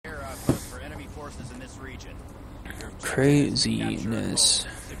Craziness.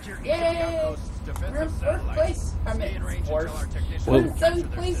 Yay! We're in fourth place. I mean, fourth. We're in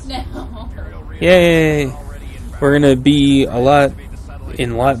seventh place now. Yay! We're gonna be in a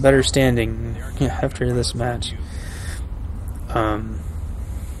lot better standing after this match. They're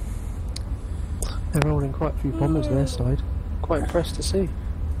rolling quite a few bombers their side. Quite impressed to see.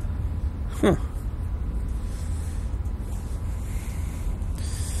 Huh.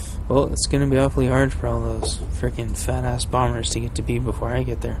 Well, it's gonna be awfully hard for all those freaking fat-ass bombers to get to B before I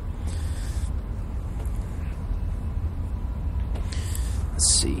get there.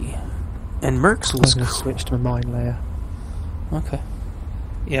 Let's see. And Mercs was... I'm going to switch to a mine layer. Okay.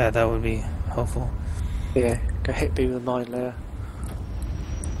 Yeah, that would be helpful. Yeah, go hit B with a mine layer.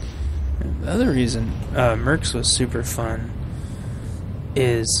 The other reason Mercs was super fun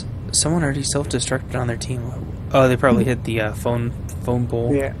is someone already self-destructed on their team. Oh, they probably hit the phone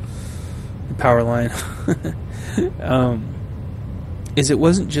pole. Yeah. Power line. It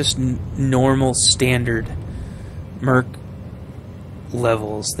wasn't just normal standard Merc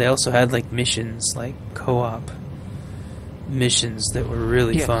levels. They also had like missions, like co-op missions that were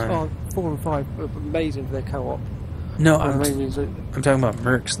really fun. Oh, 4 and 5, amazing for their co-op. No, I'm talking about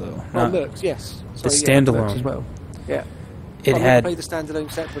Mercs though. Not Mercs, yes. The standalone Mercs as well. Yeah. It I've had played the standalone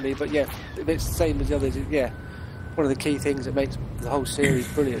separately, but yeah, if it's the same as the others, yeah, one of the key things that makes the whole series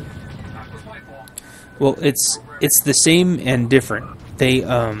brilliant. Well, it's the same and different. They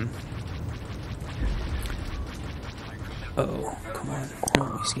oh, come on.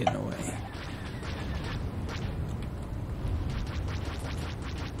 No, he's getting away.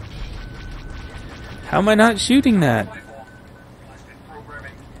 How am I not shooting that?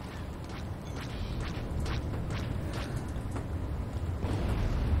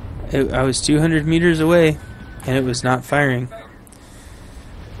 I was 200 meters away, and it was not firing.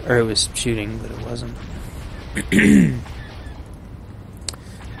 Or it was shooting, but it wasn't. It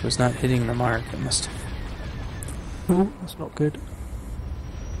was not hitting the mark. It must have. Oh, that's not good.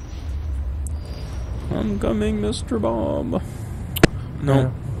 I'm coming, Mr. Bomb. No.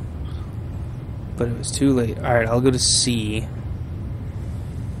 Yeah. But it was too late. Alright, I'll go to C.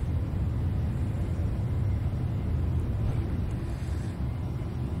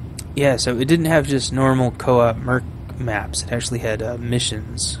 Yeah, so it didn't have just normal co-op Merc maps. It actually had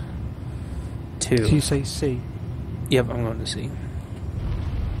missions, too. Did you say C? Yep, I'm going to C.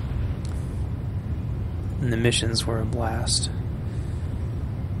 And the missions were a blast.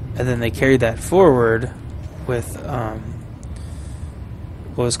 And then they carried that forward with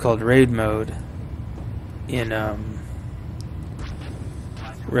what was called raid mode in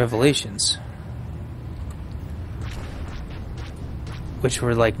Revelations, which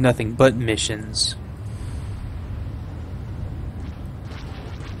were like nothing but missions.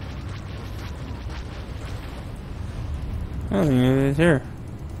 Oh, it's here.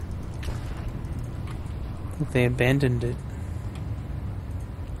 I think they abandoned it.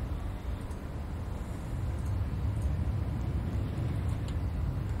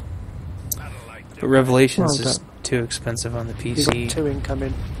 But Revelations is too expensive on the PC. You got 2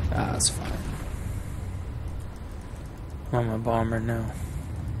 incoming. Ah, that's fine. I'm a bomber now.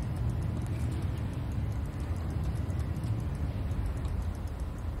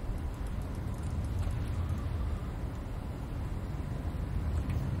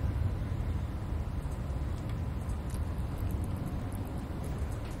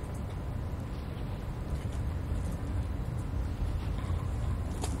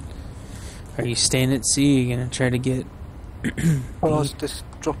 Are you staying at sea? You're gonna try to get... Well, I was just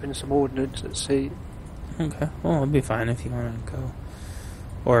dropping some ordnance at sea. Okay, well, it'll be fine if you want to go.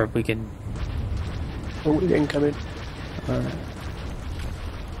 Or we can... Oh, incoming. Alright.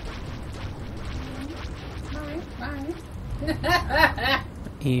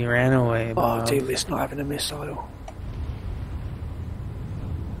 He ran away, Bob. Oh, dear, it's not having a missile.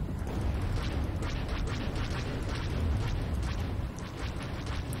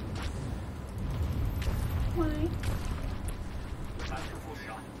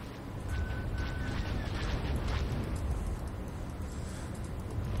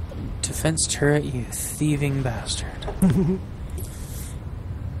 Defense turret, you thieving bastard.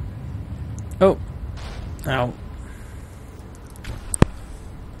 Oh. Ow.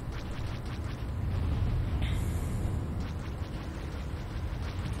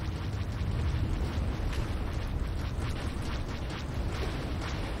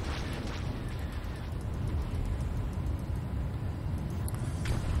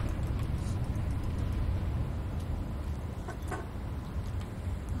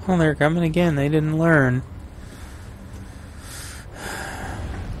 Oh, they're coming again. They didn't learn.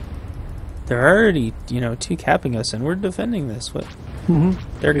 They're already, you know, two capping us, and we're defending this. What?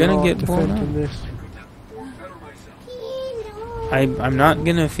 They're gonna get blown up. This. I'm not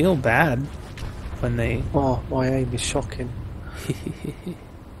gonna feel bad when they. Oh, my aim is shocking.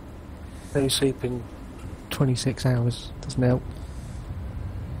 No sleeping 26 hours doesn't help.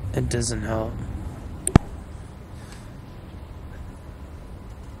 It doesn't help.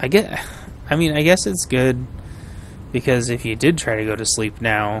 I guess it's good because if you did try to go to sleep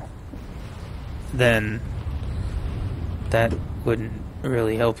now, then that wouldn't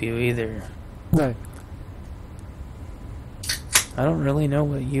really help you either. No. I don't really know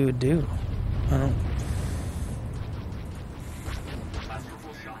what you would do. I don't.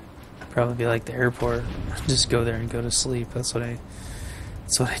 Probably be like the airport. Just go there and go to sleep. That's what I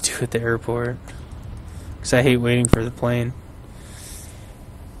do at the airport. Because I hate waiting for the plane.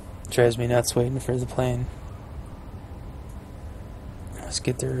 Drives me nuts waiting for the plane. Just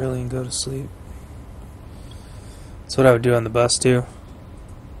get there early and go to sleep. That's what I would do on the bus too.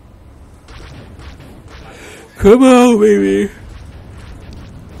 Come on, baby.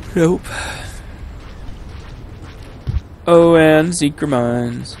 Nope. Oh, and Secret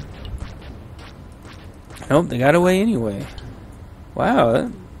Mines. Nope, they got away anyway.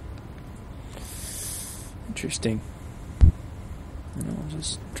 Wow. Interesting. And I'll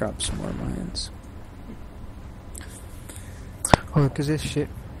just drop some more mines. Oh, because this ship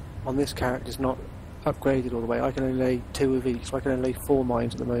on this character's not upgraded all the way. I can only lay 2 of each, so I can only lay 4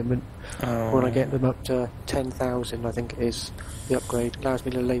 mines at the moment. Oh. When I get them up to 10,000, I think it is, the upgrade allows me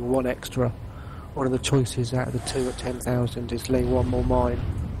to lay 1 extra. One of the choices out of the 2 at 10,000 is lay 1 more mine.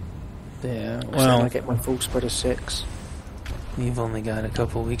 Yeah, So well, I get my full spread of 6. you've only got a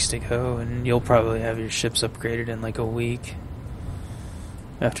couple weeks to go, and you'll probably have your ships upgraded in like a week.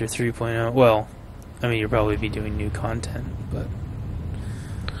 After 3.0. Well, I mean, you'll probably be doing new content, but...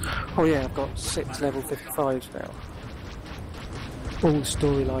 Oh yeah, I've got 6 level 55s now. All the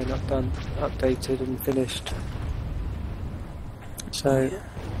storyline updated and finished. So, Yeah.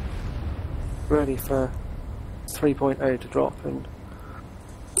 ready for 3.0 to drop, and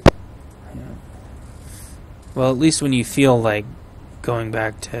Yeah. Well, at least when you feel like going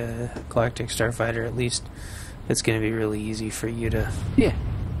back to Galactic Starfighter, at least it's going to be really easy for you to yeah,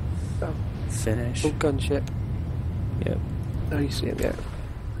 finish. full gunship. Yep. Oh, you see him yet?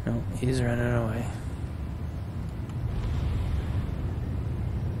 No, he's running away.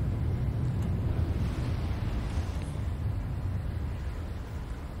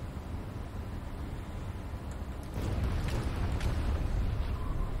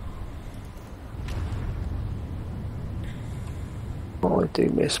 Oh, I do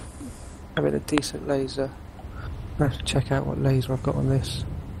miss having a decent laser. I have to check out what laser I've got on this.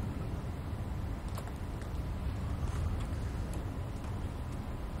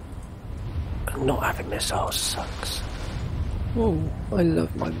 And not having missiles sucks. Whoa. I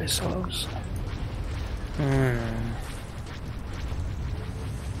love my missiles. I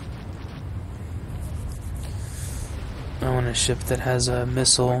want a ship that has a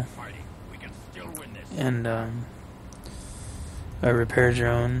missile and a repair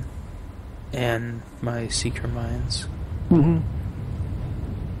drone and my seeker mines.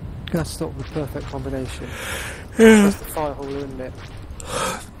 That's not the perfect combination. Yeah. That's the fire hauler, isn't it?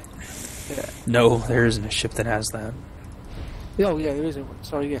 Yeah. No, there isn't a ship that has that. Oh yeah, there isn't one.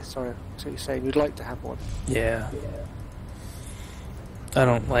 Sorry, yes, sorry. That's what you're saying. You'd like to have one. Yeah. I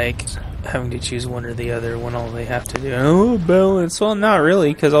don't like having to choose one or the other when all they have to do. Oh, balance. Well, not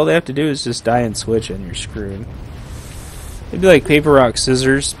really, because all they have to do is just die and switch, and you're screwed. It'd be like paper, rock,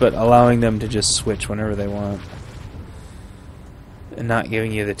 scissors, but allowing them to just switch whenever they want, and not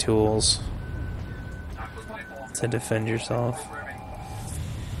giving you the tools to defend yourself.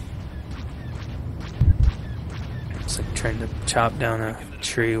 It's like trying to chop down a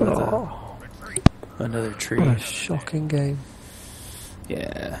tree with another tree. What a shocking game.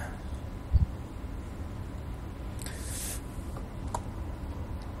 Yeah.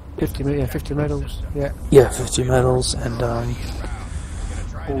 $50 medals. Yeah. Yeah, 50 medals and All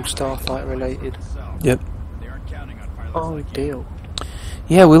Starfighter related. yep. Oh, deal.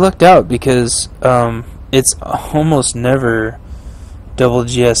 Yeah, we lucked out because it's almost never double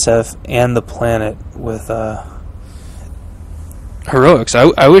GSF and the planet with heroics.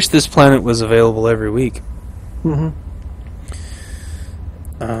 I wish this planet was available every week.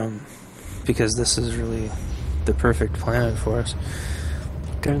 Because this is really the perfect planet for us.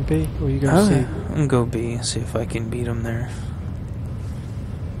 Going B, or you going C? I'm gonna go B, see if I can beat them there.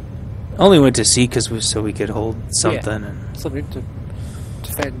 Only went to C because so we could hold something and Something to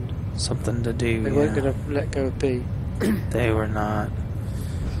defend. something to do. They weren't going to let go of B. They were not.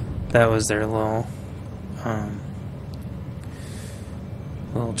 That was their little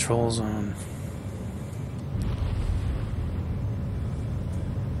troll zone.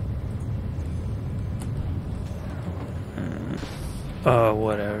 Oh,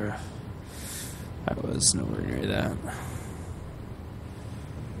 whatever. I was nowhere near that.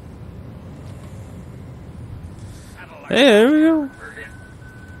 Hey, there we go.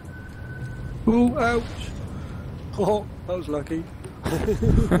 Oh, ouch! Oh, that was lucky.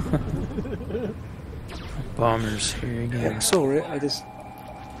 Bombers here again. I saw it, I just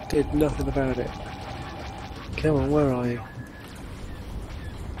did nothing about it. Come on, where are you?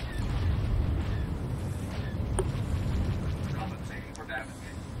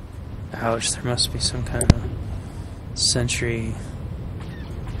 Ouch, there must be some kind of sentry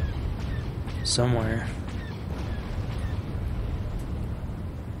somewhere.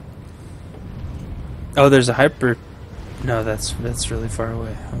 Oh, there's a hyper... No, that's really far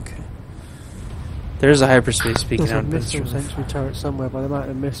away. Okay. There's a hyperspace beacon There's a out, but it's missile really sentry turret somewhere by the amount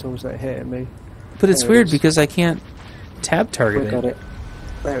of missiles that hit at me. But it's There it weird is. because I can't tab target I got it.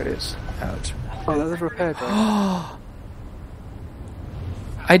 There it is. Ouch. Oh, that's a repair guy.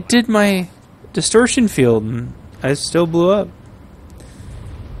 I did my distortion field and I still blew up.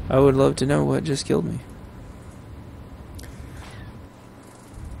 I would love to know what just killed me.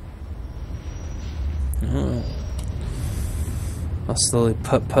 Oh. I'll slowly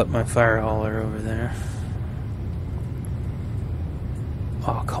put my fire hauler over there.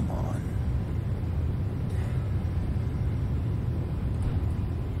 Oh, come on.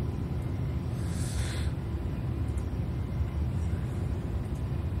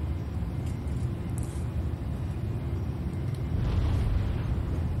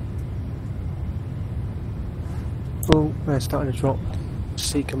 Oh, they're starting to drop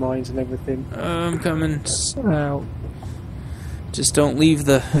seeker mines and everything. I'm coming. Out. Just don't leave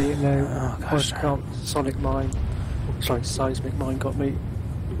the... You know, Oh, gosh. sonic mine. Oh, sorry, seismic mine got me.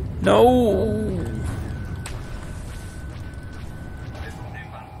 No!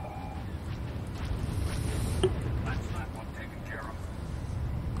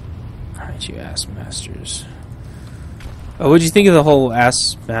 Alright, you ass masters. Oh, what'd you think of the whole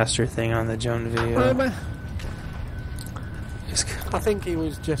ass master thing on the Joan video? I think he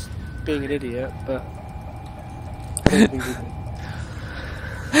was just being an idiot, but I don't think he...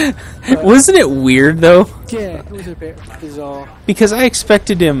 Wasn't it weird though? Yeah, it was a bit bizarre. Because I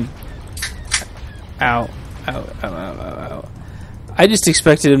expected him... Ow. Ow, ow, ow, ow, ow. I just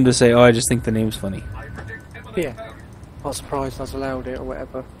expected him to say, oh, I just think the name's funny. Yeah. I was surprised I was allowed it or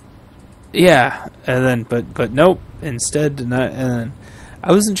whatever. Yeah, and then, but nope. Instead, and then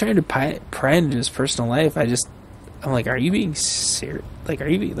I wasn't trying to pry into his personal life. I'm like, are you being serious? Like,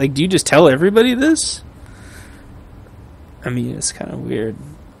 do you just tell everybody this? I mean, it's kind of weird.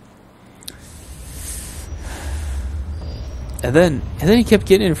 And then he kept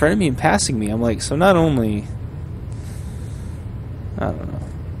getting in front of me and passing me. I'm like, so not only, I don't know.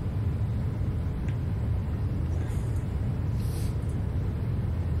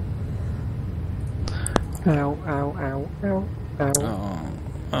 Ow, ow, ow, ow, ow.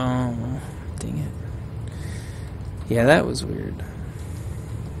 Oh, dang it. Yeah, that was weird.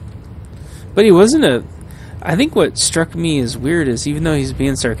 But he wasn't I think what struck me as weird is even though he's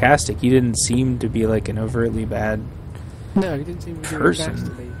being sarcastic, he didn't seem to be like an overtly bad No, he didn't seem to be doing person.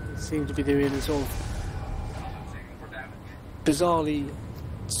 nastily. He seemed to be doing it sort of bizarrely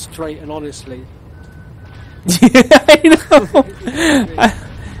straight and honestly. Yeah, I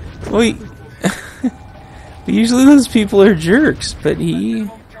know. Usually those people are jerks, but he...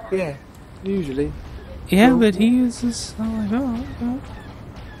 Yeah, usually. Yeah, but he was just like, oh.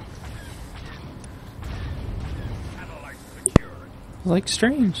 Like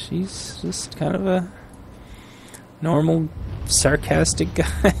Strange. He's just kind of a normal, sarcastic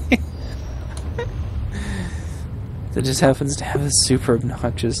guy. That just happens to have a super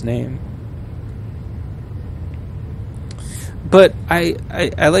obnoxious name. But I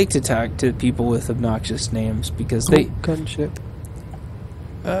like to talk to people with obnoxious names because they... Gunship.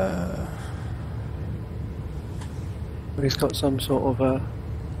 He's got some sort of a...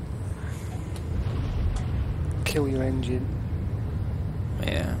 kill your engine.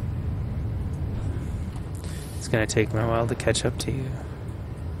 Yeah. It's gonna take me a while to catch up to you.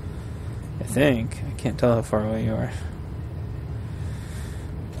 I think. I can't tell how far away you are.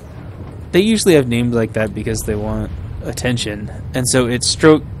 They usually have names like that because they want attention, and so it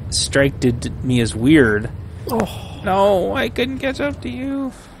striked me as weird. Oh no, I couldn't catch up to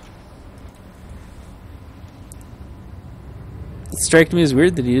you. It struck me as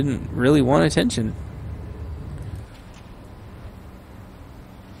weird that he didn't really want attention.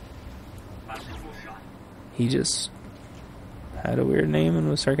 He just had a weird name and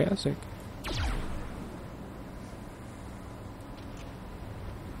was sarcastic.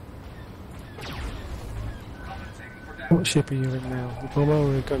 What ship are you in now? The bomber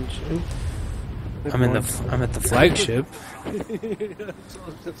or a gunship? I'm at the flagship.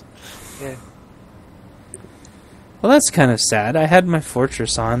 Yeah. Well, that's kind of sad. I had my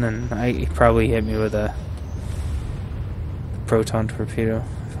fortress on, and he probably hit me with a proton torpedo,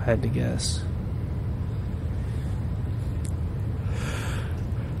 if I had to guess.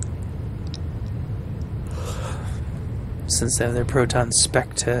 Since they have their proton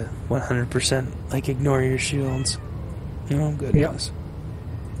spec to 100%, like, ignore your shields. Oh, goodness.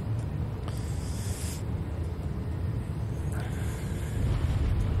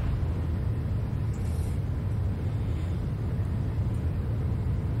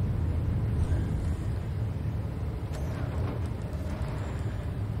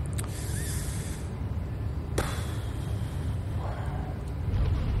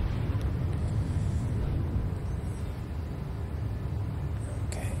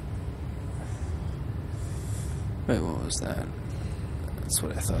 Wait, what was that? That's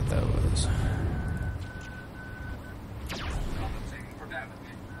what I thought that was.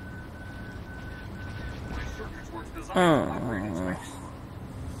 Oh.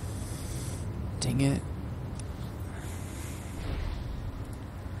 Dang it.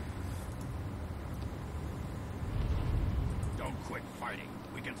 Don't quit fighting.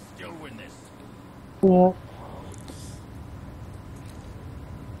 We can still win this. Yeah.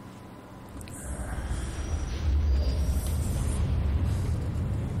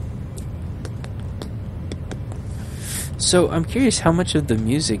 So, I'm curious how much of the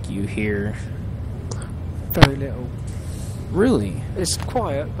music you hear. Very little. Really? It's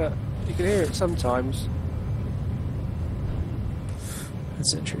quiet, but you can hear it sometimes.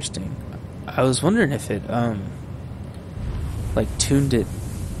 That's interesting. I was wondering if it, like, tuned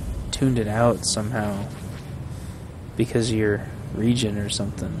it out somehow because of your region or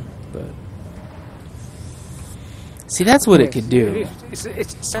something, but... See, that's what it could do. It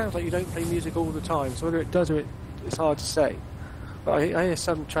sounds like you don't play music all the time, so whether it does or it's hard to say. But I hear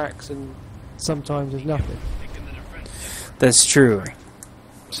some tracks and sometimes there's nothing. That's true.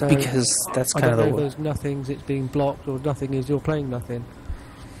 So Because that's kind I of don't the... know if there's nothings, it's being blocked, or nothing is you're playing nothing.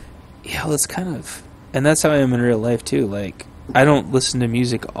 Yeah, well, it's kind of... And that's how I am in real life, too. Like, I don't listen to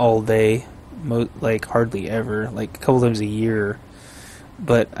music all day, like, hardly ever. Like, a couple times a year.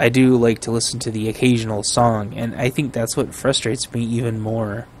 But I do like to listen to the occasional song, and I think that's what frustrates me even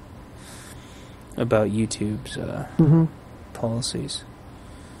more about YouTube's policies.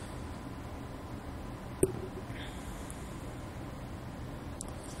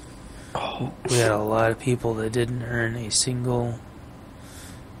 We had a lot of people that didn't earn a single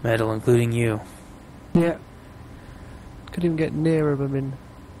medal, including you. Yeah. Couldn't even get near them in.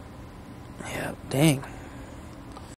 Yeah, dang.